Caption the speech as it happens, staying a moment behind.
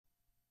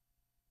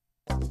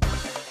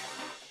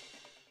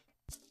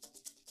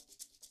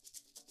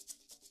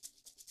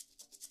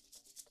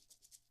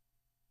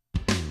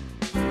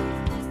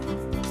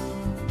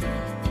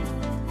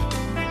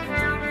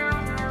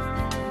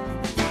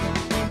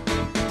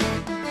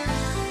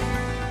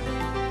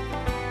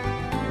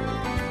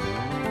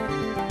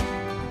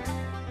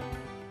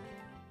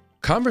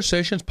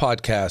Conversations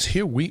Podcast.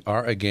 Here we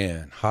are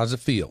again. How's it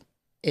feel?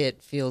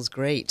 It feels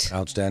great.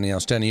 Outstanding,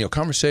 outstanding. You know,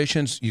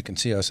 Conversations, you can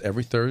see us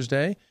every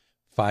Thursday,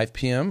 5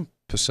 p.m.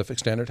 Pacific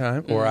Standard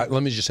Time. Or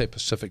let me just say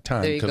Pacific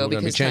Time, There you because go, we're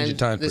going to be changing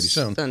time pretty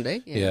soon.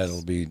 Sunday, yes. Yeah,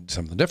 it'll be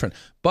something different.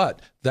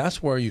 But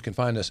that's where you can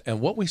find us. And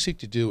what we seek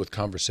to do with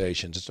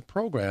Conversations, it's a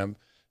program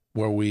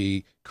where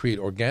we create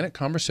organic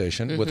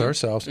conversation with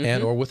ourselves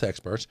and or with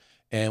experts,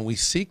 and we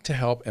seek to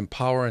help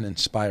empower and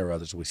inspire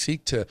others. We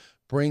seek to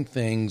bring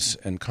things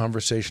and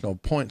conversational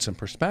points and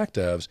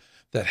perspectives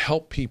that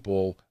help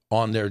people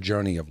on their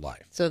journey of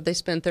life. So if they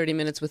spend 30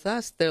 minutes with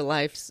us, their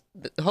lives,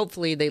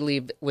 hopefully they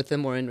leave with a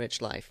more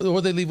enriched life. Or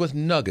they leave with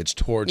nuggets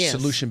towards Yes.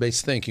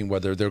 solution-based thinking,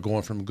 whether they're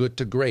going from good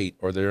to great,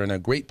 or they're in a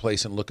great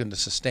place and looking to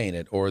sustain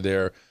it, or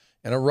they're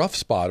in a rough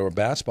spot or a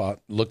bad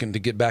spot looking to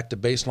get back to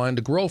baseline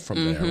to grow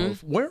from there, or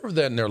wherever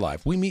they're in their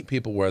life. We meet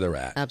people where they're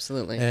at.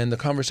 Absolutely. And the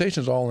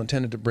conversation is all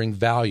intended to bring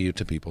value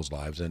to people's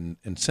lives and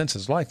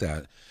senses like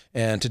that.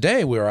 And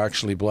today we are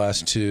actually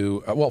blessed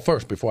to, well,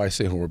 first, before I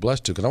say who we're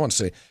blessed to, because I want to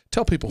say,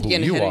 tell people who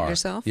Getting you ahead are. of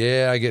yourself?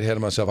 Yeah, I get ahead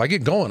of myself. I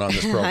get going on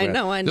this program. I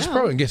know. This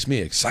program gets me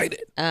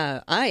excited.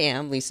 I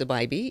am Lisa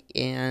Bybee,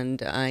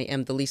 and I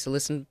am the Lisa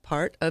Listen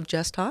part of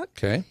Just Talk,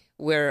 Okay.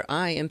 where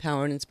I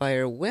empower and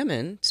inspire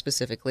women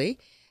specifically,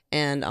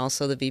 and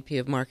also the VP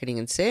of Marketing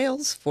and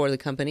Sales for the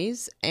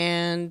companies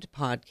and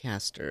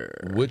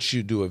podcaster. Which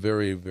you do a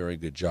very, very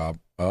good job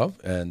of,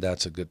 and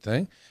that's a good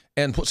thing.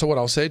 And so what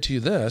I'll say to you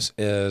this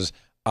is,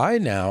 I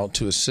now,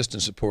 to assist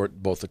and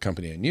support both the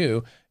company and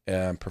you,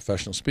 am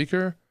professional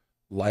speaker,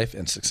 life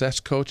and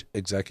success coach,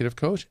 executive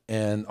coach,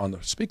 and on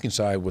the speaking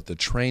side with the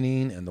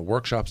training and the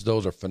workshops,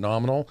 those are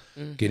phenomenal.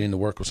 Getting to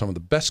work with some of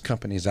the best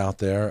companies out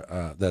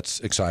there, that's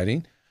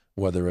exciting.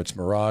 Whether it's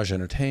Mirage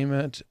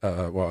Entertainment,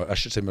 well, I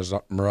should say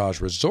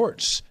Mirage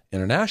Resorts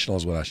International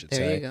is what I should say.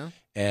 There you go.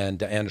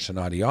 And Anderson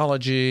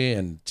Audiology,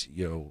 and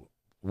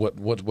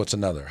what's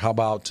another? How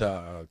about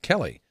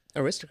Kelly?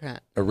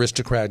 Aristocrat.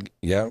 Aristocrat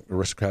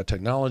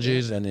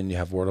Technologies, and then you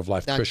have Word of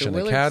Life Dr. Christian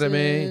Willerson.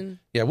 Academy.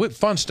 Yeah,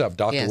 fun stuff.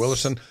 Dr. Yes.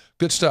 Willerson,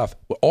 good stuff.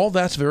 Well, all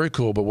that's very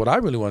cool, but what I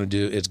really want to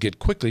do is get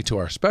quickly to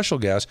our special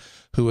guest,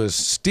 who is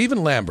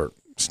Stephen Lambert.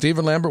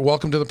 Stephen Lambert,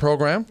 welcome to the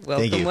program.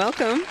 Welcome,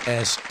 welcome.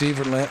 And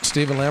Stephen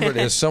Lambert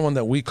is someone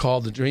that we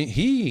call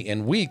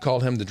we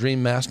called him the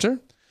Dream Master.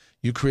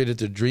 You created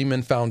the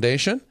Dreamin'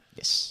 Foundation.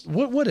 Yes.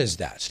 What is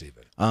that,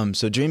 Stephen?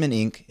 So Dreamin'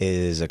 Inc.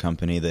 is a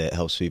company that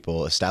helps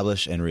people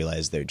establish and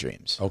realize their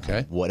dreams.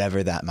 Okay.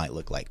 Whatever that might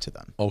look like to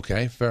them.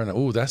 Okay, fair enough.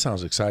 Ooh, that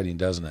sounds exciting,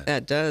 doesn't it?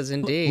 That does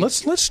indeed.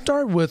 Let's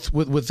start with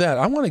that.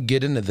 I want to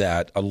get into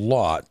that a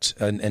lot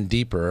and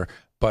deeper,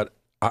 but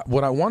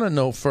what I want to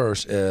know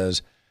first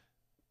is,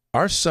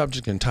 our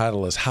subject and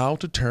title is How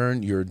to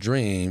Turn Your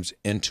Dreams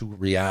into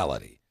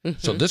Reality.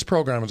 So this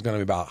program is going to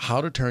be about how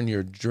to turn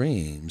your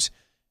dreams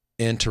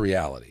into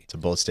reality. It's a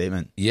bold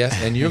statement.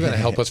 Yes, and you're going to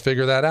help us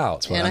figure that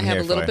out. And I'm I have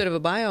here a little for. bit of a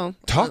bio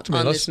Talk to me.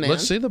 on this man.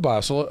 Let's see the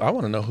bio. So I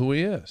want to know who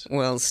he is.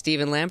 Well,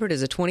 Stephen Lambert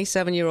is a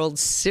 27-year-old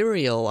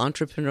serial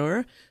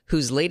entrepreneur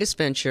whose latest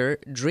venture,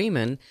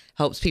 Dreamin',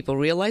 helps people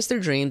realize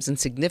their dreams and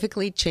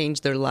significantly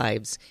change their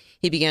lives.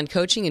 He began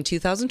coaching in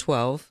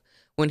 2012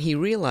 when he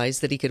realized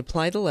that he could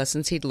apply the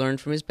lessons he'd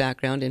learned from his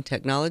background in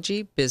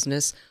technology,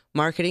 business,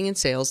 marketing, and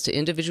sales to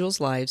individuals'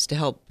 lives to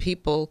help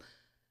people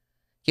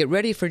get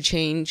ready for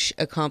change,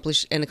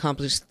 accomplish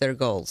their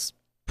goals.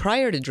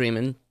 Prior to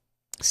Dreamin',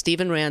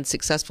 Stephen ran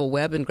successful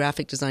web and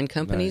graphic design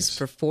companies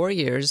for 4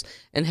 years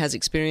and has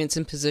experience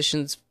in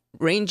positions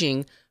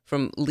ranging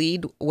from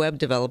lead web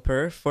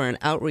developer for an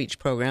outreach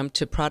program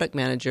to product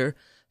manager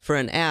for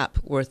an app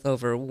worth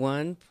over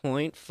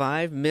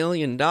 $1.5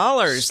 million,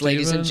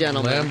 ladies and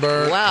gentlemen.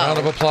 Lambert, Wow.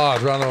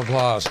 round of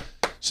applause.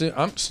 See,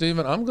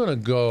 Stephen, I'm going to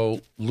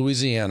go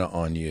Louisiana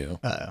on you.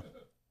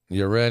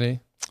 You ready?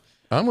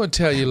 I'm going to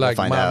tell you like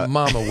find my out.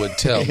 mama would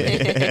tell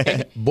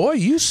me. Boy,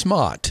 you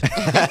smart.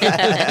 How's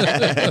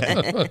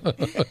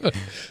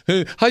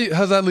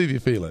that leave you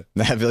feeling?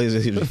 That leaves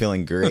me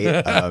feeling great,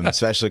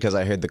 especially because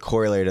I heard the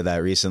corollary to that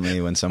recently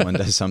when someone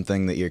does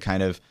something that you're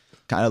kind of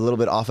a little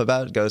bit off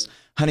about. It goes,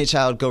 honey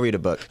child, go read a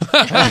book.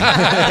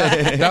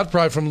 That's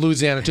probably from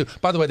Louisiana, too.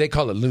 By the way, they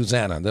call it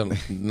Louisiana. They're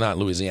not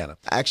Louisiana.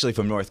 Actually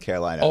from North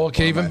Carolina. Oh,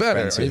 okay, One even of my better.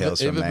 friends who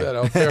hails Even from there. better.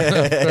 Oh,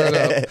 fair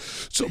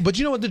enough. So, but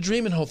you know what? The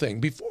Dreamin' whole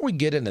thing. Before we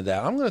get into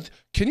that,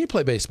 can you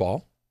play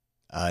baseball?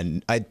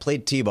 I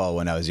played t-ball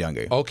when I was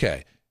younger.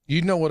 Okay.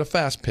 You know what a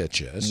fast pitch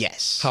is.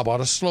 Yes. How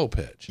about a slow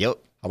pitch? Yep.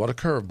 How about a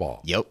curveball?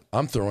 Yep.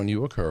 I'm throwing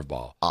you a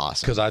curveball.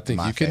 Awesome. Because I think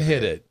My you can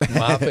favorite. hit it.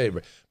 My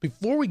favorite.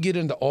 Before we get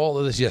into all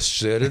of this, yes,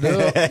 set it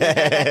up.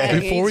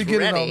 Before we He's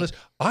get into all ready. this,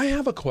 I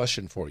have a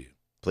question for you.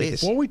 Please.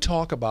 Before we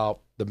talk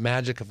about the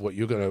magic of what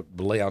you're going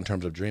to lay out in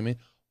terms of dreaming,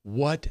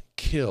 what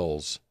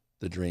kills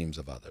the dreams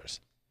of others?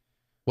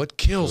 What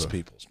kills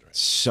people's dreams?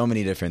 So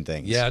many different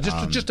things. Yeah,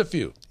 just a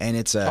few. And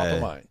it's Top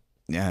of mind.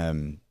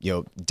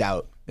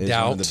 Doubt is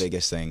Doubt. one of the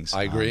biggest things.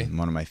 I agree.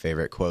 One of my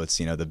favorite quotes,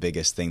 the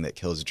biggest thing that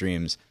kills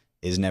dreams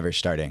is never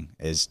starting,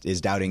 is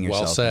doubting Well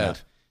yourself said.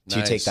 enough to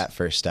Nice. take that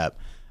first step.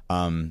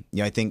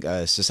 I think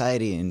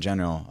society in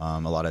general, a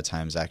lot of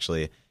times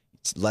actually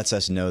lets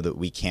us know that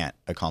we can't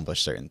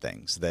accomplish certain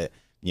things, that,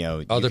 you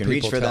know, Other you can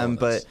reach people for them,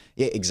 telling us. but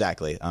yeah,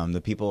 exactly.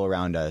 The people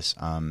around us,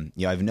 you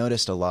know, I've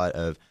noticed a lot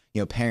of,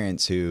 you know,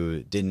 parents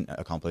who didn't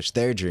accomplish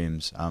their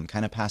dreams,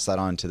 kind of pass that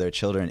on to their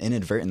children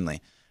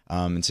inadvertently.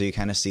 And so you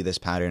kind of see this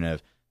pattern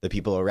of the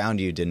people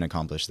around you didn't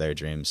accomplish their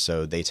dreams,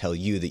 so they tell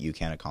you that you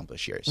can't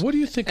accomplish yours. What do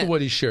you think of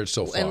what he shared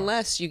so far?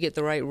 Unless you get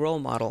the right role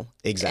model.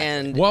 Exactly.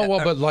 And, Well,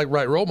 but like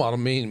right role model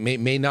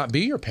may not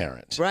be your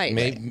parent. right. You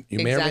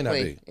may or may not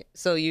be.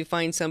 So you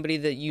find somebody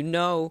that you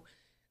know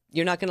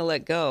you're not going to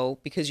let go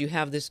because you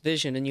have this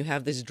vision and you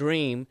have this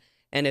dream.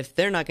 And if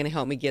they're not going to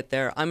help me get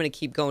there, I'm going to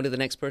keep going to the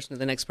next person, to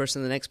the next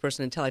person, to the next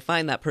person until I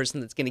find that person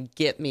that's going to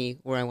get me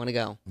where I want to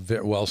go.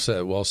 Very well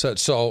said. Well said.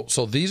 So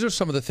these are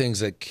some of the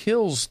things that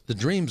kills the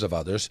dreams of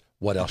others.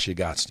 What else you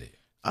got, Steve?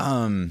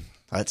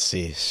 Let's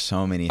see.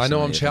 So many. I know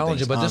I'm different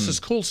challenging, things. but this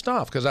is cool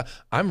stuff because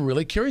I'm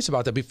really curious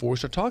about that. Before we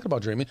start talking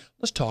about dreaming,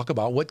 let's talk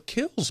about what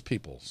kills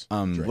people's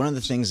dreams. One of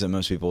the things that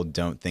most people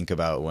don't think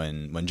about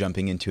when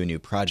jumping into a new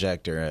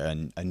project or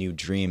a new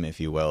dream, if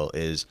you will,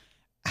 is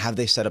have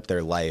they set up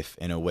their life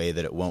in a way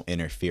that it won't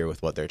interfere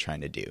with what they're trying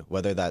to do,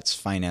 whether that's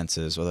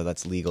finances, whether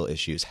that's legal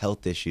issues,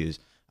 health issues,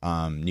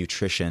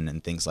 nutrition,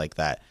 and things like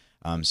that.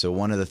 So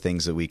one of the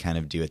things that we kind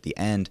of do at the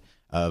end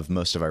of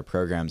most of our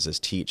programs is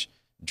teach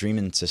dream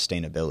and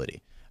sustainability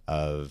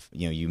of,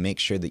 you know, you make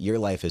sure that your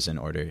life is in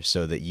order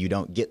so that you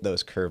don't get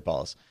those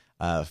curveballs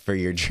for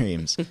your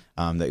dreams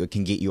that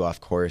can get you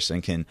off course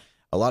and can,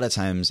 a lot of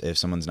times if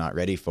someone's not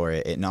ready for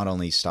it, it not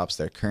only stops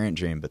their current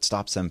dream, but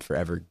stops them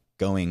forever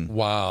going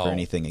for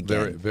anything again.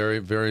 Very, very,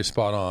 very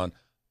spot on.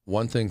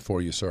 One thing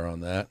for you, sir, on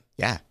that.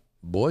 Yeah.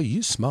 Boy,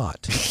 you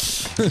smart.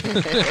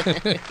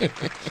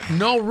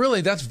 No,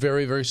 really, that's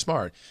very, very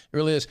smart. It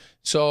really is.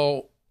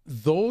 So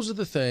those are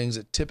the things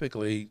that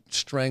typically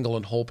strangle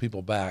and hold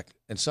people back.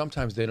 And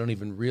sometimes they don't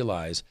even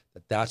realize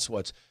that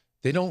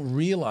they don't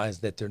realize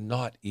that they're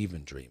not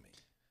even dreaming.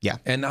 Yeah.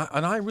 And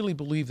I really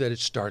believe that it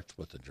starts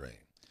with a dream.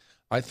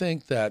 I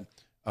think that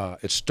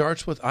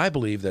I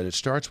believe that it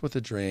starts with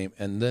a dream,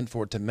 and then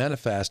for it to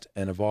manifest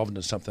and evolve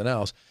into something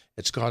else,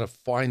 it's got to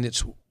find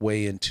its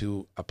way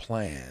into a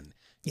plan.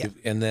 Yeah.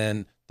 And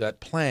then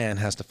that plan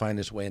has to find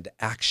its way into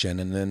action.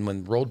 And then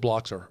when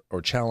roadblocks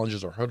or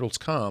challenges or hurdles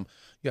come,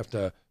 you have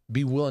to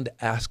be willing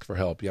to ask for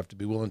help. You have to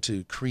be willing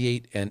to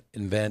create and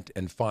invent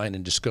and find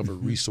and discover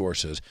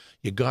resources.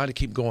 You got to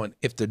keep going.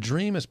 If the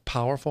dream is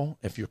powerful,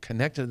 if you're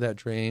connected to that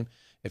dream,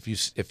 if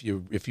it's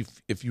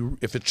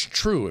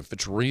true, if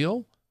it's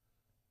real,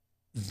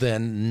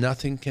 then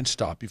nothing can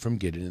stop you from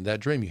getting in that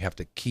dream. You have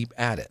to keep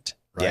at it,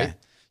 right? Yeah.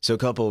 So a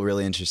couple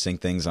really interesting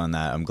things on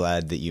that. I'm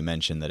glad that you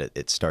mentioned that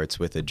it starts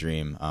with a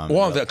dream.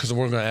 Because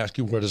we're going to ask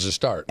you, where does it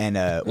start? And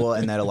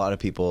and that a lot of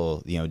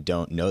people, you know,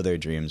 don't know their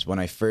dreams. When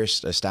I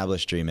first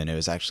established Dreamin', it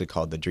was actually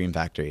called the Dream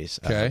Factories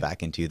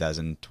back in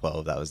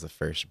 2012. That was the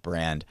first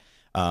brand.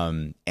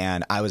 And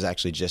I was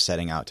actually just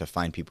setting out to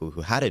find people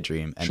who had a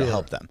dream and to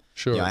help them.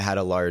 Sure. You know, I had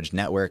a large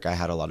network. I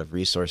had a lot of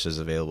resources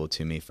available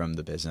to me from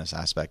the business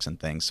aspects and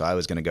things. So I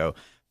was going to go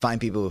find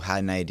people who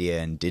had an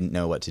idea and didn't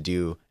know what to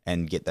do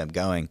and get them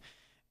going.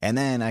 And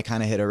then I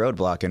kind of hit a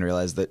roadblock and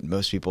realized that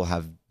most people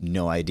have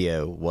no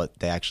idea what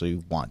they actually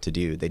want to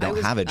do. They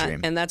don't have a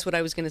dream. And that's what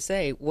I was going to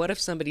say. What if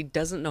somebody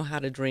doesn't know how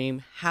to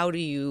dream? How do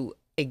you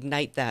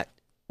ignite that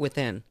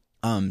within?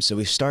 So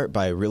we start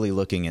by really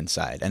looking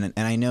inside. And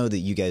I know that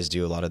you guys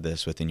do a lot of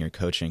this within your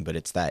coaching, but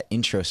it's that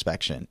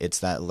introspection. It's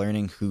that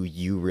learning who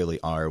you really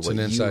are, what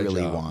you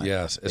really want.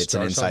 Yes. It's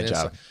an inside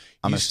job.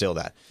 I'm going to steal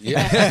that.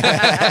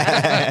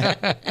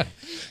 Yeah.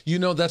 You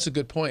know, that's a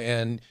good point.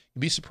 And you'd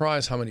be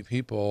surprised how many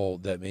people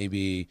that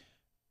may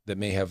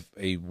have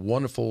a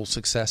wonderful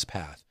success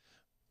path,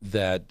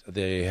 that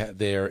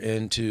they're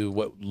into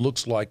what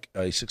looks like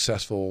a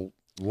successful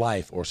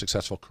life or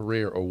successful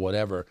career or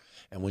whatever.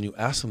 And when you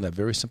ask them that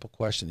very simple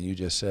question that you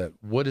just said,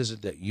 what is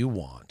it that you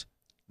want?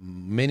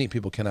 Many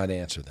people cannot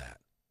answer that.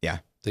 Yeah.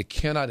 They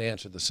cannot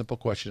answer. The simple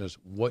question is,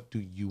 what do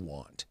you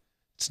want?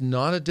 It's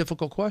not a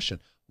difficult question.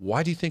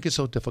 Why do you think it's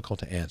so difficult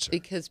to answer?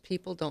 Because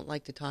people don't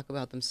like to talk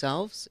about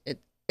themselves.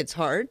 It's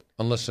hard.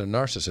 Unless they're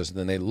narcissists, and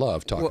then they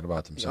love talking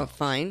about themselves.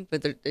 Fine,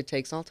 but it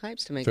takes all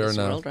types to make Fair this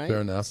enough, world, right?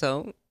 fair enough.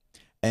 So,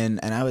 and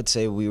I would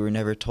say we were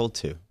never told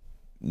to.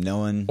 No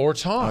one Or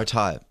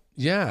taught.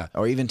 Yeah.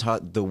 Or even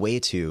taught the way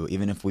to,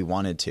 even if we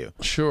wanted to.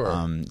 Sure.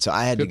 So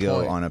I had Good to go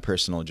point. on a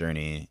personal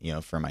journey, you know,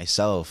 for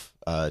myself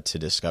to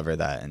discover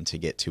that and to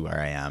get to where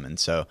I am. And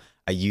so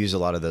I use a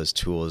lot of those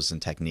tools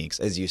and techniques,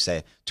 as you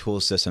say,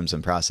 tools, systems,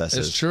 and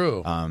processes. It's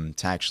true. To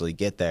actually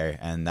get there.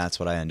 And that's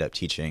what I end up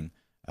teaching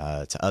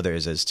to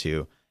others as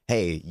to,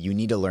 hey, you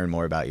need to learn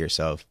more about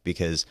yourself,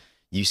 because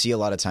you see a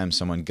lot of times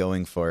someone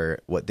going for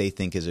what they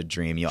think is a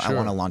dream. You know, Sure. I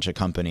want to launch a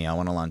company. I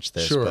want to launch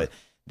this. Sure. But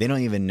they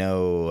don't even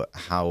know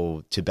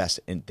how to best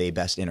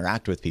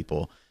interact with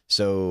people.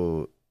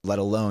 So let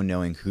alone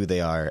knowing who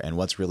they are and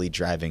what's really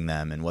driving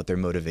them and what their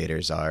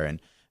motivators are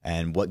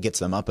and what gets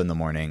them up in the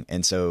morning.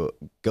 And so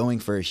going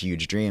for a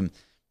huge dream,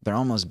 they're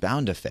almost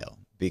bound to fail,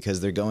 because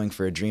they're going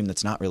for a dream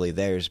that's not really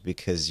theirs,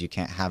 because you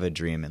can't have a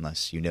dream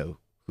unless you know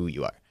who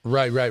you are.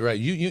 Right.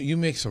 You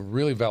make some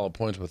really valid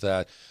points with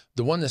that.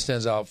 The one that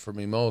stands out for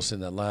me most in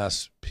that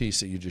last piece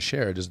that you just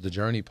shared is the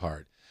journey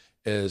part.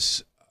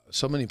 Is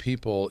so many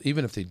people,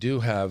 even if they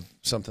do have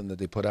something that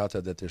they put out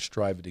there that they're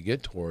striving to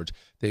get towards,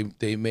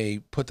 they may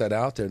put that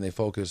out there and they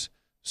focus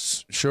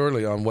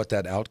surely on what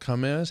that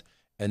outcome is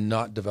and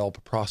not develop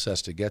a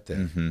process to get there.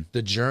 Mm-hmm.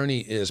 The journey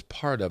is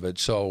part of it.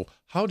 So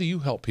how do you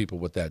help people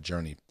with that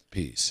journey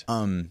piece?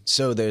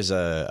 So there's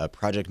a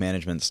project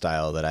management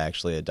style that I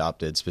actually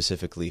adopted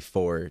specifically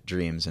for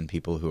dreams and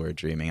people who are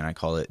dreaming, and I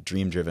call it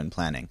dream-driven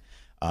planning.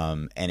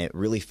 And it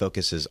really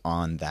focuses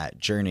on that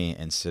journey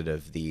instead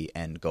of the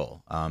end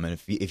goal. And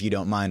if you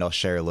don't mind, I'll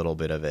share a little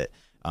bit of it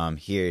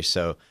here.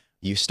 So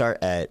you start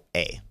at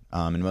A,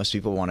 and most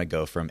people want to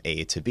go from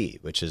A to B,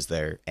 which is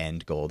their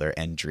end goal, their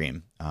end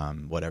dream,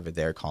 whatever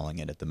they're calling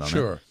it at the moment.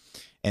 Sure.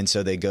 And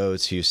so they go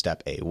to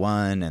step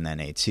A1 and then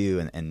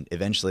A2, and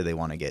eventually they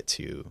want to get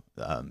to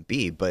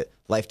B. But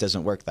life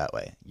doesn't work that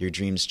way. Your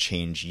dreams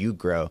change, you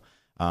grow.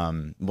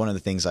 One of the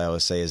things I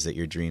always say is that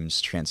your dreams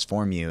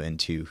transform you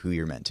into who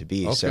you're meant to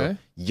be. Okay. So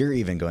you're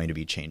even going to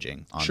be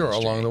changing on Sure, this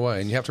along journey. the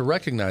way. And you have to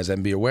recognize that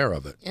and be aware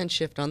of it. And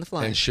shift on the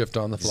fly. And shift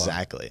on the fly.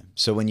 Exactly.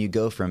 So when you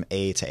go from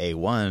A to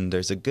A1,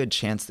 there's a good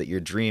chance that your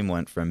dream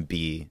went from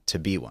B to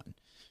B1.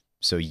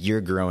 So you're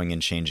growing and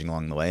changing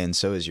along the way, and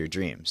so is your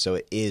dream. So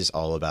it is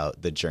all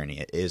about the journey.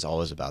 It is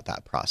always about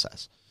that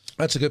process.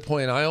 That's a good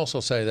point. I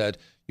also say that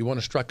you want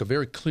to strike a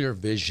very clear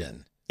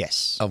vision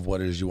Yes. of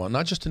what it is you want.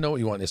 Not just to know what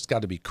you want, it's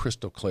got to be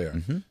crystal clear.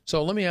 Mm-hmm.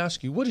 So let me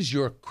ask you, what is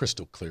your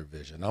crystal clear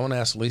vision? I want to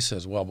ask Lisa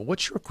as well, but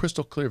what's your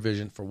crystal clear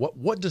vision for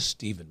what does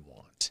Stephen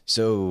want?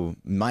 So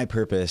my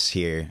purpose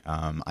here,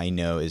 I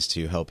know, is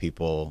to help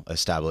people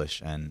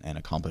establish and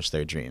accomplish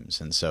their dreams.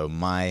 And so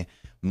my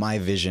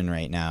vision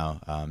right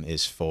now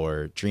is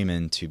for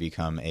Dreamin' to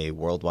become a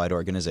worldwide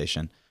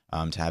organization,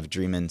 to have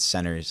Dreamin'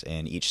 centers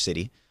in each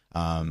city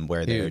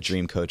where there are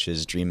dream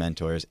coaches, dream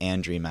mentors,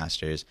 and dream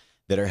masters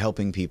that are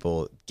helping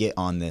people get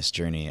on this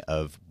journey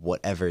of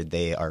whatever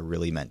they are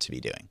really meant to be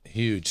doing.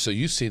 Huge. So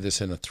you see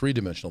this in a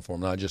three-dimensional form,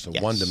 not just a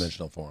Yes.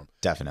 one-dimensional form.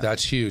 Definitely.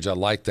 That's huge. I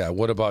like that.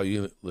 What about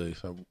you,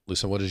 Lisa?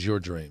 Lisa, what is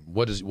your dream?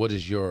 What is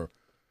your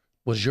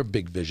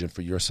big vision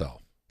for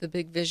yourself? The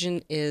big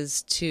vision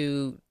is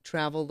to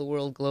travel the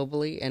world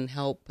globally and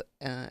help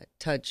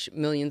touch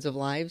millions of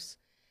lives.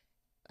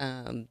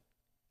 And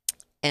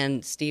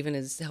Stephen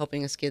is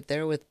helping us get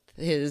there with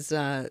his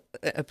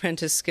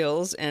apprentice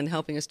skills and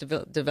helping us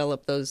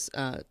develop those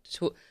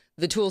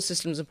the tool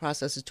systems and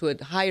processes to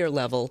a higher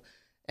level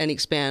and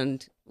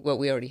expand what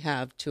we already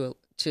have to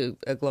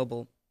a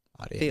global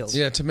field.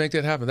 Yeah, to make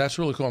that happen. That's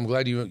really cool. I'm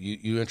glad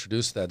you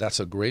introduced that.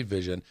 That's a great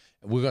vision.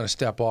 We're going to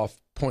step off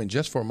point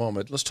just for a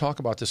moment. Let's talk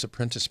about this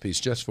apprentice piece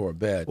just for a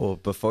bit. Well,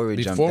 before we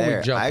jump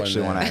there, I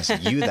actually want to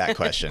ask you that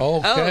question.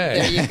 Okay. Oh,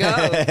 there you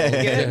go.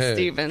 Good,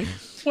 Stephen.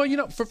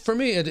 Well, for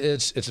me,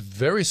 it's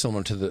very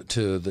similar to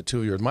the two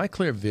of yours. My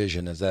clear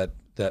vision is that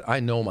I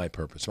know my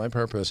purpose. My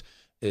purpose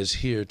is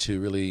here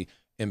to really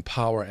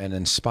empower and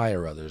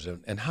inspire others.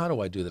 And how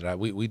do I do that?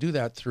 We do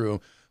that through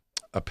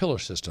a pillar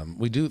system.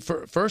 We do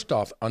first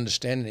off,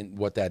 understanding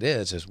what that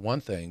is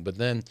one thing, but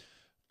then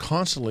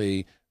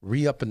constantly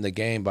re-upping the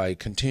game by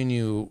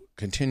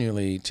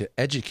continually to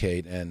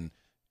educate and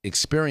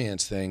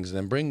experience things, and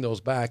then bring those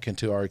back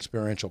into our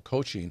experiential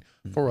coaching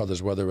for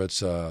others, whether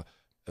it's a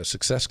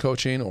success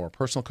coaching or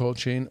personal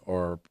coaching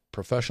or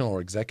professional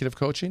or executive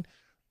coaching.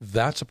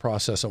 That's a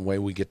process and way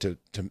we get to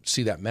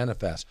see that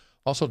manifest.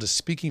 Also, to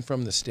speaking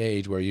from the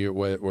stage where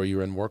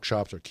you're in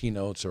workshops or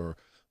keynotes or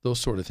those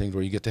sort of things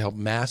where you get to help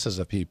masses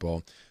of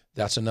people.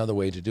 That's another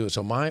way to do it.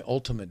 So my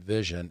ultimate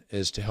vision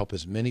is to help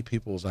as many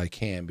people as I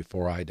can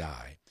before I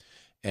die.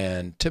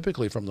 And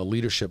typically from the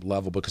leadership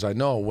level, because I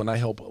know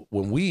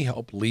when we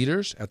help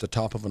leaders at the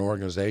top of an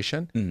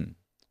organization,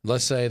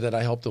 let's say that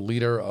I help the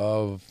leader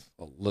of,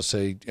 let's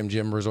say,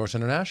 MGM Resorts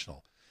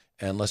International.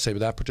 And let's say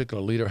that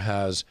particular leader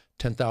has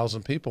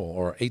 10,000 people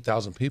or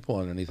 8,000 people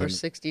underneath Or him.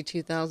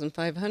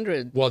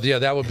 62,500. Well, yeah,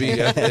 that would be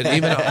at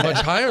even a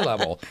much higher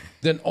level.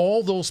 Then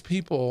all those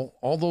people,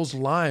 all those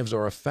lives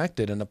are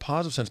affected in a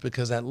positive sense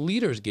because that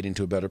leader is getting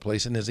to a better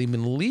place and is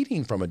even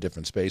leading from a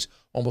different space,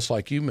 almost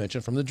like you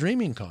mentioned from the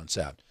dreaming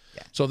concept.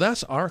 Yeah. So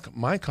that's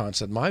my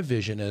concept. My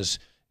vision is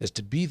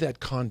to be that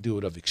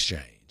conduit of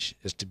exchange,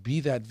 is to be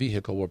that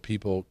vehicle where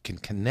people can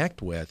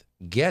connect with,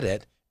 get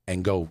it,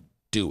 and go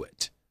do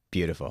it.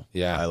 Beautiful.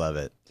 Yeah. I love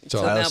it.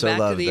 So I now also back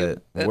to love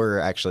the- that we're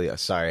actually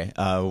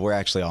we're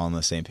actually all on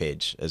the same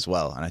page as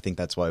well, and I think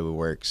that's why we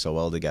work so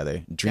well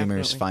together.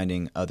 Dreamers Definitely.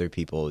 finding other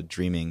people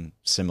dreaming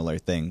similar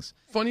things.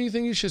 Funny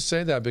thing you should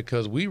say that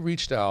because we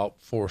reached out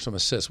for some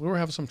assist. We were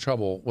having some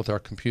trouble with our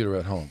computer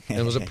at home.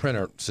 It was a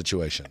printer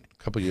situation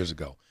a couple years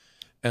ago.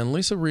 And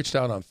Lisa reached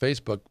out on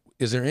Facebook.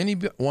 Is there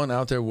anyone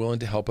out there willing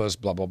to help us,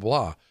 blah, blah,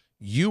 blah?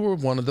 You were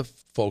one of the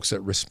folks that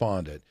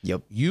responded.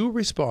 Yep. You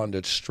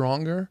responded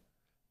stronger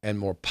and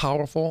more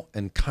powerful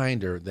and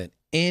kinder than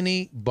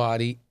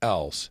anybody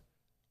else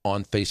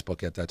on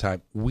Facebook at that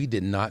time. We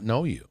did not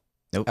know you.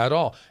 Nope. at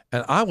all.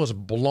 And I was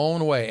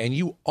blown away. And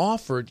you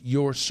offered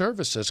your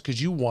services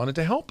because you wanted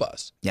to help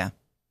us. Yeah.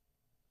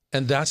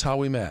 And that's how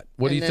we met.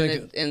 What do you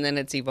think? And then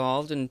it's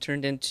evolved and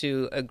turned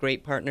into a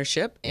great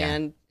partnership. Yeah.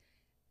 And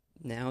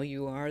now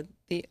you are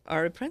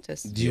our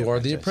apprentice. You are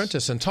the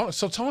apprentice. And talk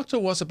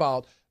to us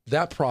about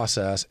that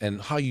process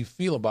and how you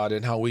feel about it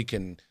and how we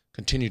can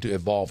continue to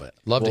evolve it.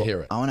 Love to hear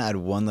it. I want to add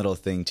one little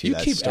thing to You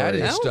that keep story.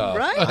 adding stuff. Oh,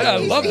 right. I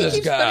love He this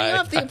keeps guy. putting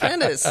off the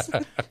apprentice.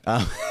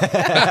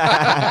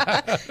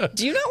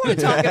 Do you not want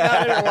to talk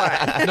about it or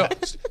what? No,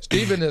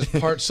 Stephen is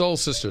part soul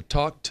sister.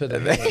 Talk to the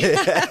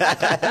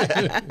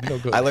man. No,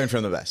 go I ahead. learned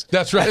from the best.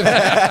 That's right.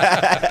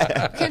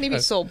 Can he be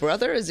soul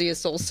brother? Is he a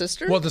soul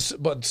sister? Well,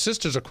 but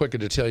sisters are quicker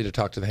to tell you to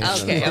talk to the hand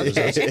than Okay,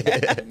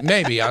 the brothers.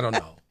 Maybe, I don't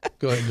know.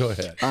 Go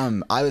ahead.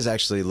 I was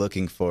actually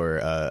looking for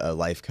a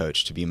life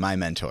coach to be my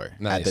mentor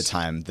Nice. at the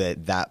time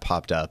that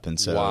popped up. And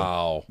so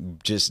Wow.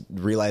 just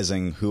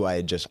realizing who I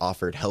had just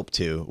offered help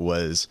to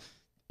was,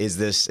 is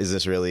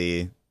this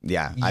really,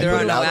 yeah. I There put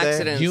are it no out there.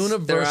 accidents.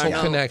 Universal There are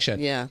no- connection.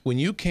 yeah. When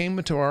you came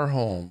into our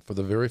home for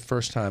the very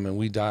first time and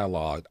we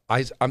dialogued,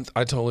 I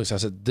told Lisa, I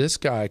said, this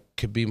guy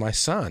could be my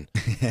son.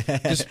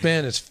 This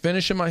man is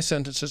finishing my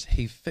sentences.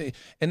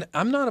 And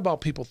I'm not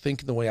about people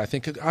thinking the way I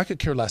think. I could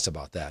care less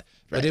about that.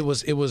 But it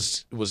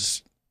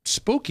was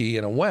spooky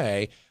in a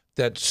way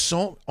that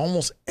so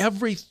almost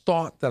every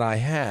thought that I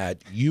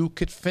had, you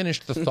could finish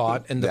the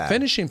thought, and the Yeah.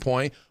 finishing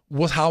point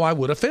was how I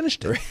would have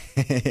finished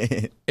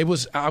it.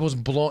 I was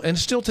blown, and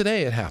still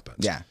today it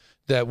happens. Yeah.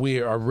 That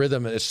our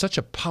rhythm is such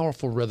a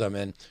powerful rhythm,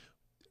 and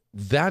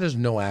that is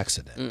no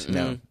accident.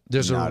 No,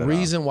 There's not a at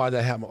reason why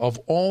that happened. Of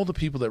all the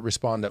people that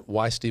responded,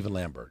 why Stephen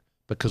Lambert?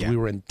 Because Yeah. we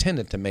were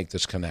intended to make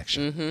this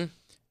connection. Mm-hmm.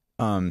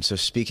 So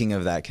speaking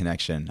of that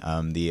connection,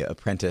 the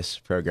apprentice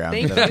program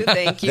Thank that, you,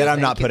 thank you. that I'm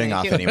thank not you, putting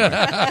thank off you.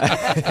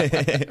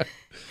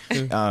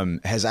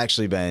 anymore has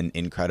actually been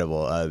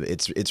incredible.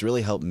 It's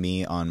really helped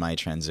me on my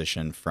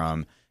transition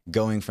from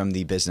going from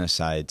the business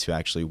side to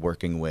actually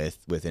working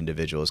with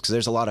individuals, because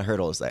there's a lot of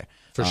hurdles there.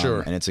 For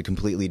sure. And it's a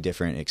completely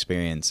different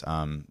experience,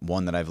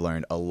 one that I've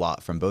learned a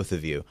lot from both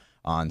of you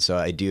on. So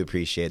I do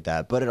appreciate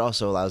that. But it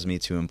also allows me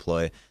to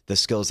employ the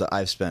skills that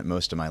I've spent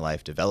most of my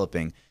life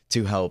developing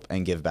to help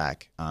and give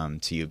back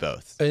to you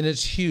both. And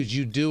it's huge.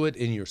 You do it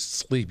in your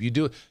sleep. You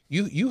do it.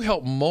 You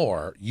help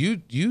more.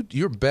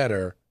 You're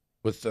better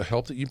with the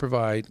help that you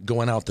provide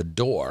going out the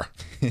door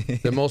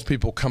than most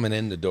people coming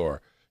in the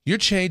door. You're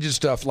changing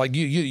stuff like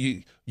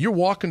you're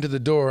walking to the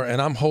door,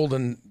 and I'm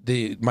holding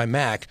my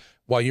Mac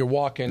while you're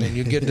walking, and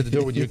you get into the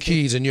door with your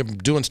keys, and you're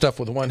doing stuff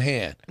with one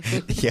hand.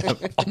 Yeah.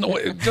 Oh, no,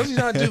 does he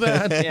not do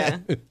that? Yeah.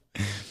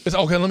 It's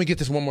okay. Let me get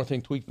this one more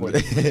thing tweaked for you,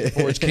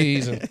 for his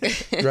keys, and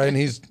right. And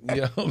he's,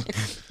 you know,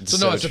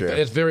 So true.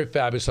 it's very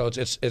fabulous. So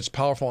it's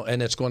powerful,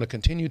 and it's going to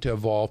continue to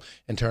evolve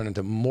and turn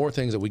into more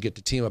things that we get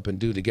to team up and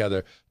do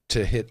together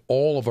to hit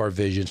all of our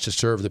visions to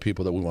serve the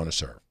people that we want to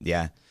serve.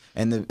 Yeah.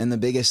 And the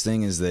biggest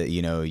thing is that,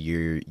 you know,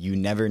 you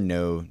never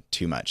know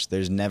too much.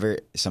 There's never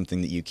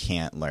something that you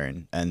can't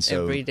learn. And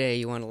so Every day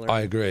you want to learn.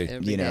 I agree.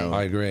 Every you know, day.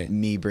 I agree.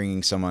 Me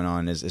bringing someone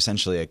on as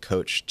essentially a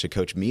coach to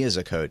coach me as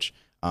a coach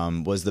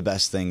was the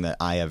best thing that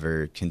I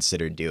ever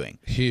considered doing.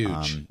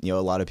 Huge. You know,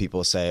 a lot of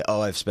people say,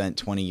 oh, I've spent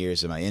 20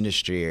 years in my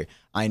industry, or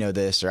I know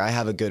this, or I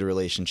have a good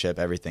relationship,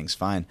 everything's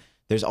fine.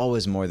 There's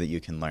always more that you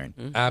can learn.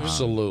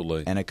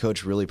 Absolutely. And a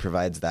coach really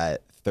provides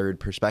that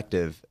third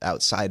perspective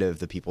outside of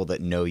the people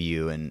that know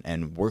you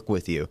and work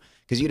with you,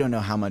 because you don't know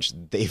how much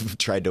they've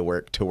tried to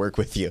work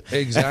with you.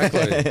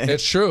 Exactly.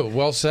 It's true.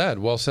 Well said.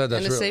 Well said.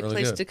 That's and a safe really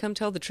place good. to come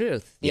tell the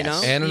truth. You Yes.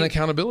 know, And an You-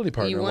 accountability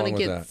partner You want along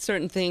to with get that.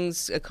 certain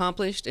things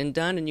accomplished and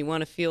done, and you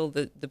want to feel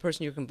that the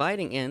person you're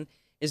confiding in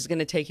is going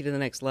to take you to the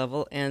next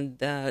level and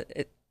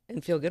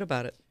feel good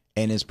about it.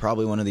 And is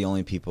probably one of the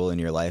only people in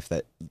your life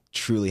that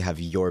truly have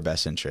your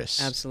best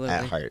interests Absolutely.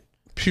 at heart.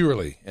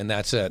 Purely, and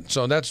that's it.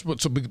 So that's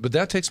what. So, but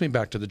that takes me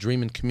back to the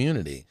Dreamin'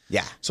 community.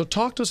 Yeah. So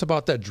talk to us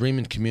about that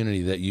Dreamin'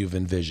 community that you've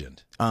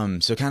envisioned.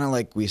 So kind of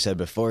like we said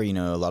before, you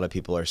know, a lot of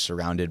people are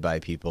surrounded by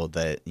people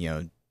that, you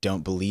know,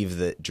 don't believe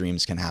that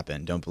dreams can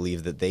happen, don't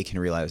believe that they can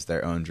realize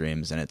their own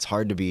dreams. And it's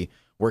hard to be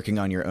working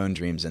on your own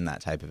dreams in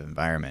that type of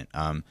environment.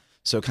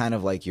 So kind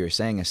of like you're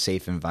saying, a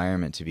safe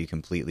environment to be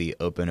completely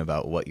open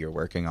about what you're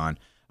working on.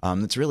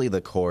 That's really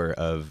the core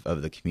of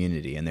the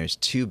community. And there's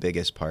two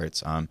biggest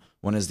parts.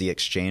 One is the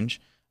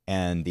exchange,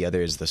 and the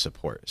other is the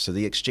support. So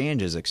the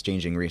exchange is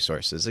exchanging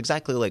resources,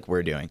 exactly like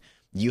we're doing.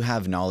 You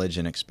have knowledge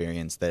and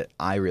experience that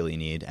I really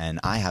need, and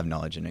I have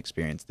knowledge and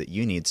experience that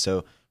you need.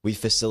 So we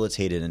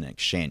facilitated an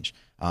exchange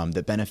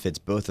that benefits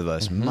both of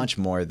us much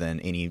more than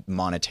any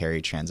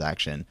monetary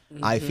transaction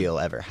I feel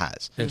ever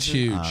has. It's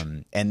huge.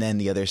 And then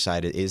the other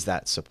side is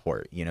that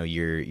support. You know,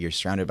 you're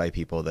surrounded by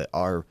people that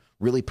are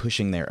really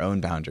pushing their own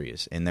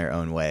boundaries in their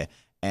own way.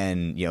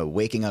 And, you know,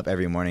 waking up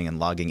every morning and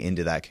logging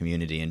into that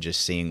community and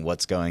just seeing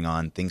what's going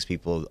on, things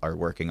people are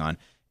working on,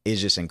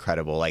 is just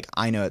incredible. Like,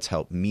 I know it's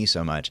helped me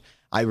so much.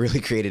 I really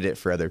created it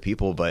for other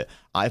people, but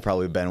I've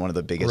probably been one of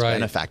the biggest Right.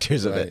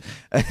 benefactors of Right.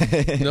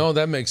 it. No,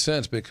 that makes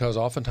sense, because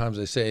oftentimes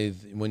they say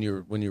when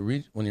you're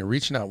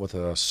reaching out with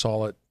a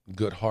solid,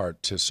 good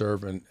heart to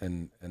serve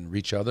and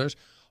reach others,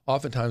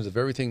 oftentimes the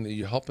very thing that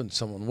you're helping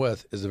someone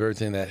with is the very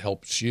thing that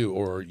helps you,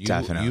 or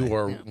Definitely. you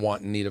are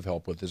want in need of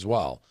help with as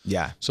well.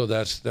 Yeah. So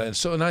that's that.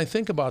 So, and I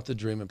think about the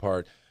dreaming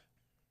part.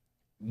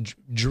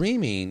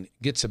 Dreaming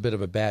gets a bit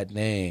of a bad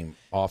name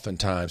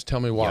oftentimes. Tell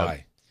me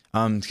why.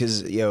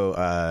 Because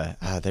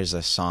there's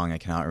a song, I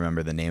cannot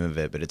remember the name of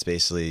it, but it's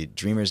basically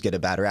dreamers get a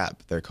bad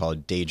rap. They're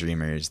called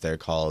daydreamers. They're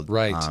called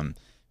Right.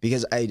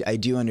 Because I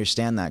do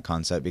understand that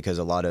concept, because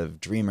a lot of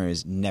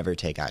dreamers never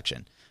take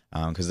action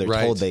because they're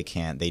Right. told they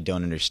can't. They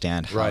don't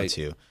understand how Right.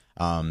 to.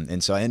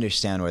 And so I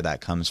understand where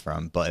that comes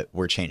from, but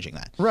we're changing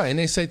that. Right, and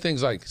they say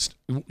things like,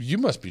 "You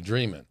must be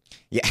dreaming,"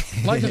 Yeah.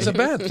 like it's a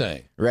bad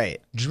thing.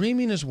 Right.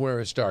 Dreaming is where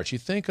it starts. You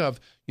think of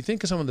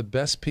some of the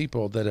best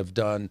people that have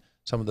done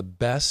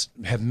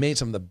have made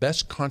some of the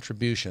best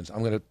contributions.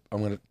 I'm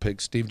gonna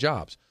pick Steve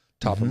Jobs,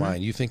 top of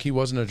mind. You think he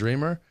wasn't a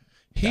dreamer?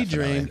 He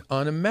Definitely. dreamed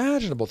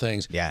unimaginable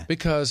things. Yeah.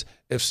 Because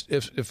if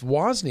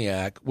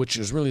Wozniak, which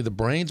is really the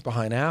brains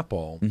behind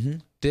Apple,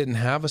 didn't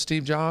have a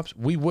Steve Jobs,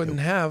 we wouldn't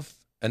have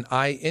an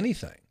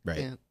anything. Right.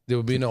 Yeah. There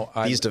would be no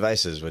These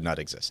devices would not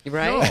exist.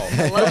 Right? No.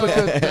 Hello,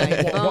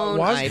 iPhone,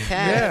 Woz- iPad,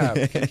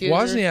 yeah. computer.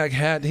 Wozniak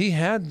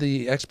had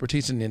the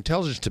expertise and the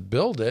intelligence to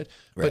build it,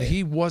 but Right.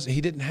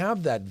 he didn't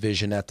have that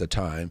vision at the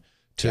time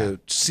to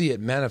see it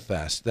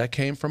manifest. That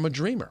came from a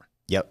dreamer,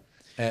 Yep.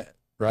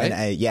 right?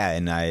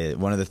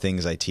 And one of the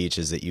things I teach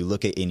is that you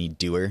look at any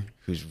doer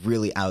who's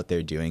really out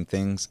there doing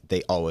things,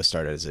 they always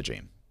started as a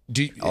dream.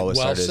 Always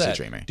well started as a said.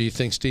 dreamer. Do you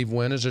think Steve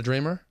Wynn is a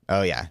dreamer?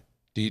 Oh, yeah.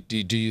 Do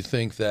you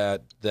think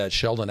that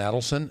Sheldon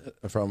Adelson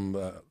from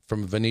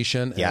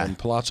Venetian Yeah. and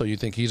Palazzo, you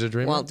think he's a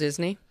dreamer? Walt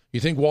Disney. You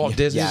think Walt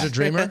Disney's Yeah. a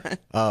dreamer?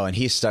 Oh, and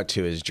he stuck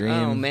to his dream.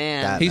 Oh,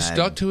 man. That He man.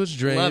 stuck to his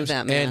dreams, Love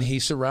that man. and he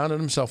surrounded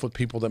himself with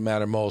people that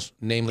matter most.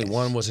 Namely,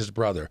 one was his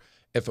brother.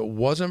 If it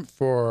wasn't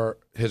for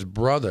his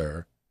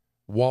brother,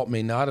 Walt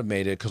may not have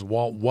made it, because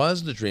Walt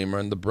was the dreamer,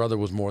 and the brother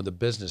was more the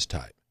business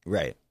type.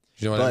 Right.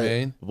 You know what But I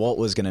mean? Walt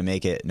was going to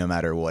make it no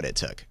matter what it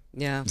took.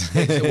 Yeah.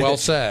 Well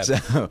said.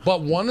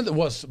 But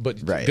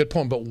Right. good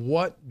point. But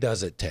what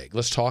does it take?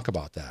 Let's talk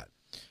about that.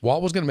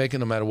 Walt was going to make it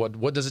no matter what.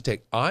 What does it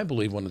take? I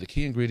believe one of the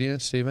key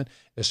ingredients, Stephen,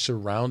 is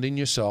surrounding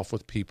yourself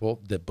with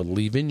people that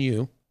believe in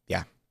you.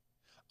 Yeah.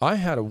 I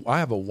have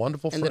a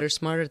wonderful And friend. that are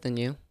smarter than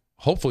you.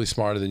 Hopefully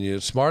smarter than you,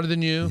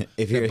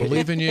 If you're that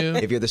believe in you.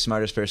 If you're the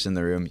smartest person in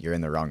the room, you're in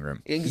the wrong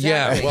room.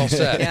 Exactly. Yeah, well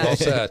said, Yeah. well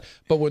said.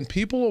 But when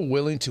people are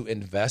willing to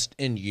invest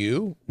in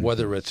you,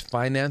 whether it's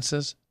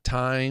finances,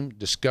 time,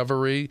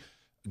 discovery,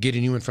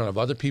 getting you in front of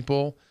other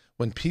people,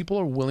 when people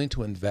are willing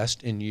to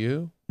invest in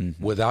you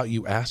without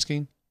you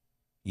asking,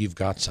 you've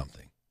got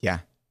something. Yeah.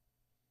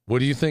 What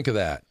do you think of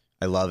that?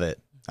 I love it.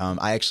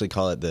 I actually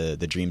call it the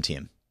dream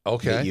team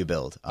Okay. that you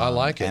build. I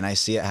like it. And I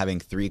see it having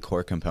 3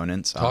 core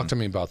components. Talk to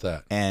me about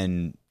that.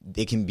 And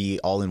it can be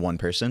all in one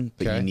person,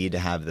 but Okay. you need to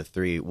have the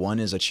 3. One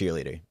is a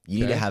cheerleader. You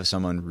need Okay. to have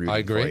someone rooting I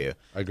agree. for you.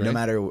 I agree. No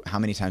matter how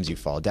many times you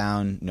fall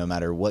down, no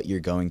matter what you're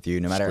going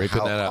through, no matter Scraping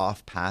how that up.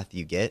 off path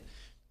you get,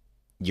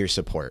 your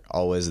support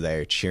always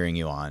there cheering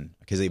you on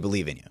because they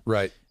believe in you.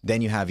 Right.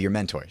 Then you have your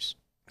mentors.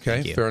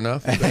 Okay, you. fair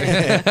enough.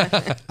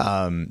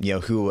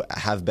 Who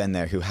have been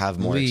there, who have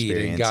more Lead and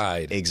experience.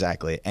 guide.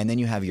 Exactly. And then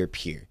you have your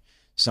peer,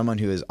 someone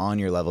who is on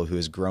your level, who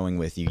is growing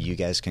with you. You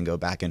guys can go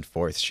back and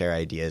forth, share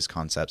ideas,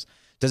 concepts.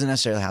 Doesn't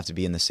necessarily have to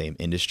be in the same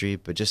industry,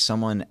 but just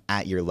someone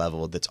at your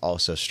level that's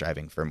also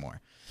striving for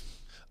more.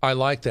 I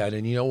like that.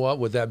 And you know what?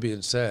 With that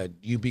being said,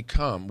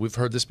 we've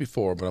heard this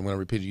before, but I'm going to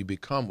repeat it. You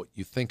become what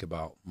you think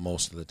about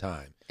most of the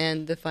time.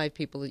 And the 5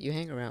 people that you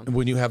hang around.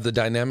 When you have the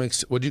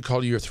dynamics, what do you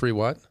call your 3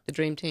 what? The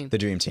dream team. The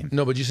dream team.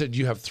 No, but you said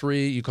you have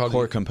 3, you called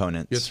Core it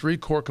components. your 3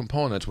 core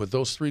components. With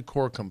those 3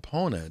 core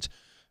components,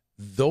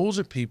 those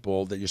are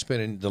people that you're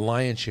spending the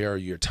lion's share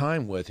of your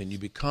time with, and you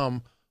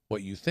become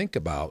what you think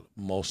about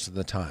most of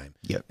the time.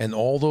 Yep. And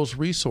all those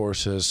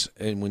resources,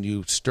 and when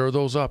you stir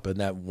those up in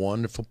that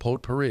wonderful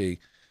potpourri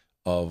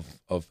of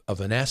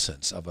an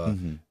essence of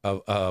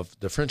of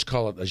the French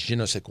call it a je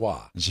ne sais quoi.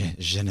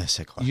 Je ne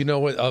sais quoi. You know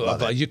what?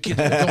 You don't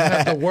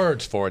have the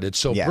words for it. It's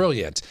so Yeah.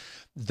 brilliant.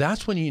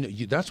 That's when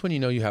you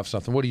know you have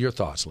something. What are your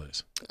thoughts,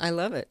 Liz? I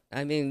love it.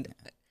 I mean,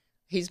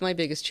 he's my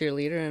biggest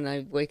cheerleader, and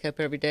I wake up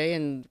every day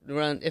and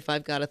run. If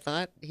I've got a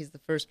thought, he's the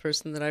first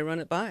person that I run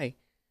it by.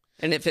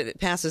 And if it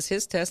passes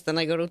his test, then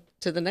I go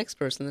to the next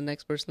person, the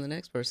next person, the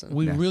next person.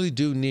 We really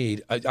do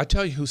need. I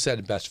tell you who said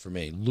it best for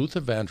me.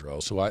 Luther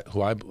Vandross,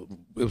 who I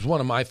was one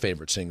of my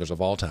favorite singers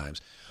of all times.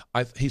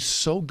 He's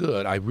so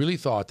good. I really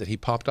thought that he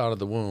popped out of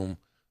the womb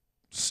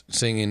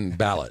singing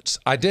ballads.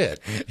 I did.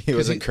 He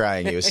wasn't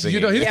crying. He was singing. You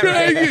know, he's Yeah,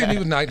 crying. right. And he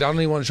was, I don't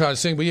even want to try to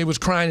sing, but he was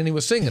crying and he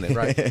was singing it,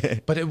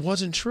 right? But it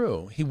wasn't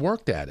true. He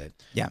worked at it.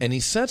 Yeah. And he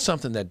said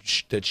something that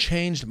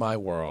changed my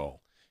world.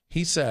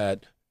 He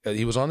said,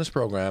 he was on this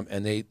program,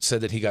 and they said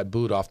that he got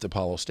booed off the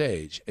Apollo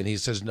stage. And he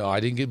says, no, I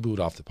didn't get booed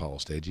off the Apollo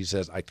stage. He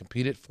says, I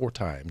competed 4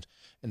 times,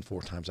 and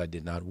 4 times I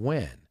did not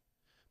win.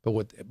 But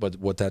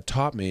what that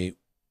taught me,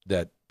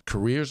 that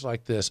careers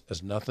like this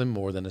is nothing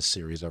more than a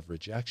series of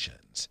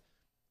rejections.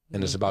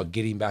 And it's about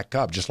getting back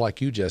up, just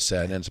like you just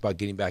said, and it's about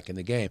getting back in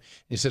the game.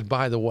 And he said,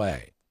 by the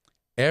way,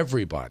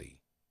 everybody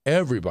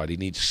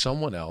needs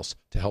someone else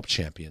to help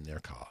champion their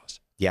cause.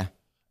 Yeah.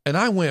 And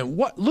I went,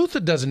 what? Luther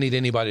doesn't need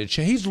anybody to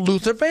change. He's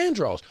Luther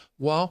Vandross.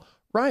 Well,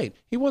 right.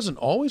 He wasn't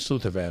always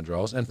Luther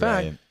Vandross. In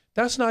fact,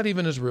 that's not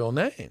even his real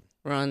name.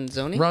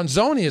 Ronzoni?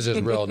 Ronzoni is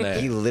his real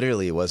name. He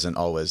literally wasn't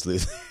always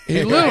Luther.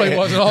 He literally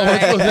wasn't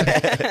always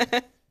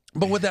Luther.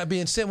 But with that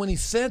being said, when he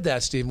said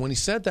that, Stephen, when he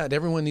said that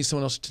everyone needs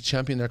someone else to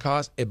champion their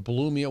cause, it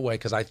blew me away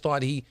because I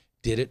thought he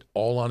did it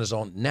all on his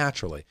own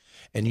naturally.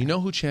 And you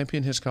know who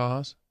championed his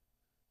cause?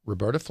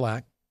 Roberta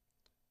Flack,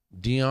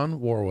 Dionne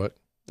Warwick,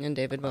 and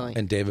David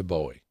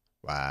Bowie.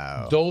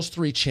 Wow. Those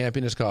three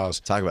championed his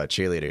cause. Talk about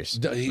cheerleaders.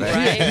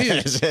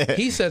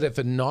 He said if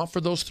it not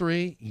for those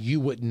three, you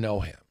wouldn't know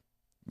him.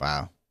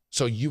 Wow.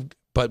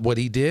 But what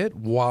he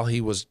did while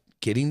he was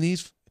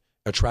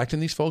attracting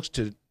these folks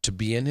to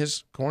be in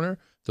his corner,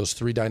 those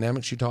three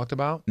dynamics you talked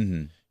about,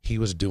 he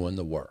was doing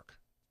the work.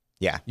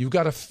 Yeah. You've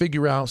got to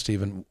figure out,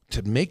 Stephen,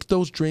 to make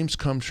those dreams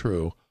come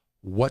true,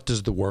 what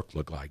does the work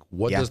look like?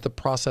 What does the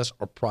process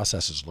or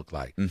processes look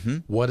like?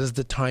 What is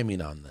the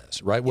timing on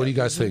this, right? What do you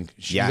guys think?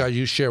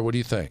 You share. What do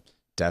you think?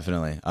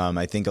 Definitely.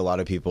 I think a lot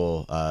of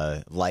people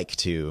like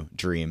to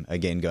dream,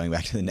 again, going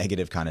back to the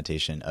negative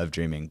connotation of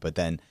dreaming, but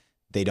then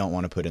they don't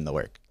want to put in the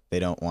work. They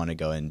don't want to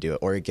go and do it,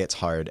 or it gets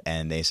hard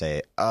and they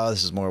say, oh,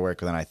 this is more work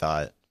than I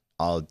thought.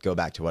 I'll go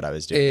back to what I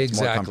was doing. Exactly.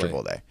 It's more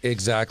comfortable there.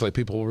 Exactly.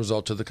 People will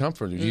result to the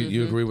comfort.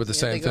 You agree with the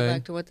same thing? They go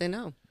back to what they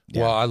know.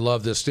 Yeah. Well, I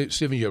love this.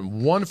 Stephen, you're a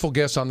wonderful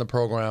guest on the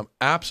program.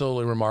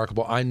 Absolutely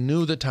remarkable. I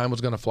knew the time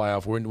was going to fly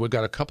off. We've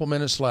got a couple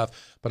minutes left,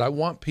 but I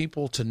want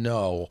people to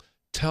know,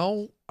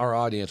 tell our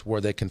audience where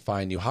they can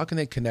find you. How can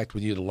they connect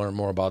with you to learn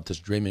more about this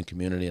dreaming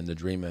community and the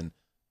dreaming,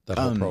 that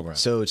whole program?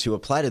 So to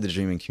apply to the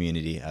dreaming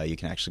community, you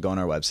can actually go on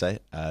our website.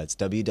 It's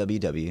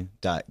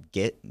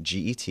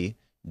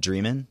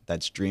www.getdreamin',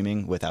 that's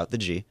dreaming without the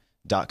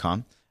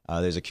G.com.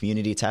 There's a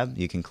community tab.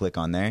 You can click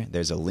on there.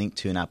 There's a link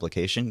to an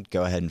application.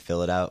 Go ahead and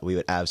fill it out. We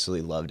would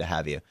absolutely love to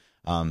have you.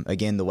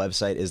 Again, the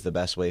website is the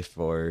best way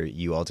for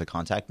you all to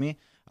contact me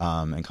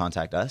and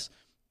contact us.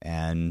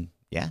 And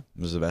yeah,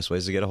 those are the best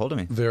ways to get a hold of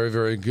me. Very,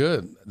 very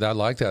good. I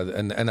like that.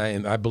 And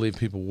I believe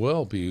people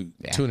will be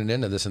tuning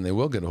into this and they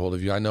will get a hold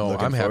of you. I know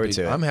I'm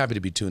happy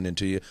to be tuned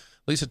into you.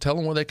 Lisa, tell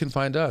them where they can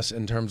find us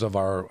in terms of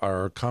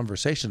our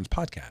Conversations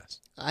podcast.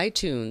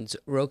 iTunes,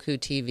 Roku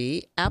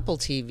TV, Apple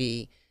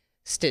TV,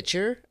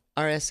 Stitcher,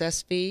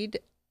 RSS feed,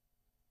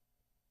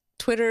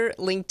 Twitter,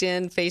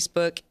 LinkedIn,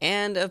 Facebook,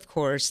 and of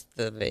course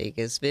the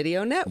Vegas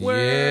Video Network.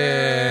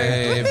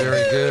 Yay!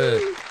 Very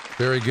good.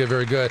 Very good,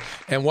 very good.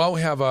 And while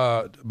we have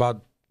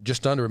about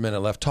just under a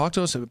minute left, talk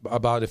to us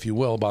about, if you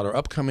will, about our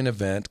upcoming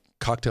event,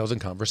 Cocktails and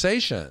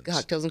Conversations.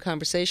 Cocktails and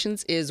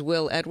Conversations is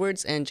Will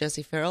Edwards and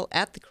Jesse Farrell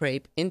at the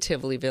Crepe in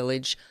Tivoli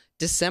Village,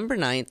 December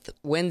 9th,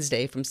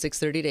 Wednesday from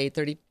 6:30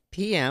 to 8:30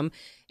 p.m.,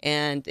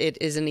 and it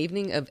is an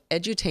evening of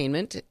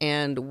edutainment,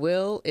 and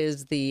Will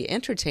is the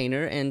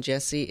entertainer and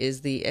Jesse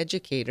is the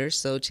educator,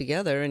 so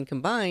together and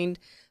combined,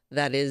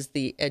 that is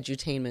the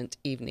edutainment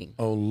evening.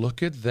 Oh,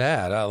 look at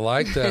that. I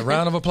like that.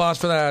 Round of applause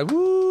for that.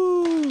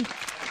 Woo!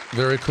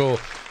 Very cool.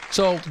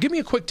 So give me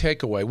a quick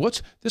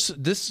takeaway. This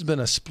has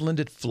been a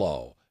splendid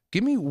flow.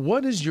 Give me,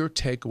 what is your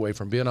takeaway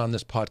from being on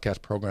this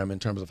podcast program in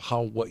terms of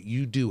how what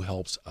you do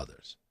helps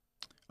others?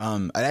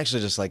 I'd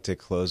actually just like to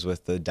close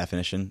with the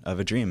definition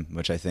of a dream,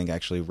 which I think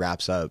actually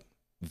wraps up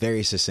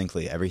very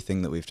succinctly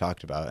everything that we've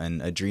talked about.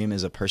 And a dream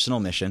is a personal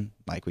mission,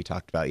 like we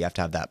talked about. You have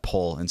to have that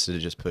pull instead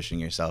of just pushing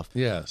yourself.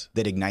 Yes.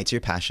 That ignites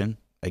your passion,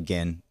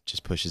 again,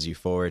 just pushes you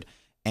forward,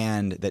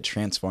 and that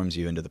transforms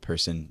you into the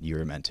person you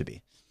were meant to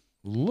be.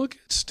 Look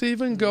at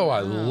Stephen go. Wow.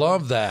 I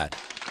love that.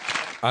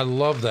 I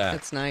love that.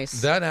 That's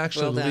nice. That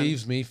actually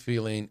leaves me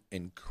feeling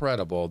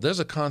incredible.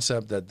 There's a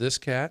concept that this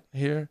cat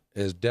here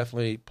is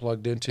definitely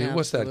plugged into. Absolutely.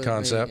 What's that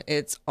concept?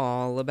 It's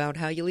all about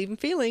how you leave them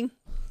feeling.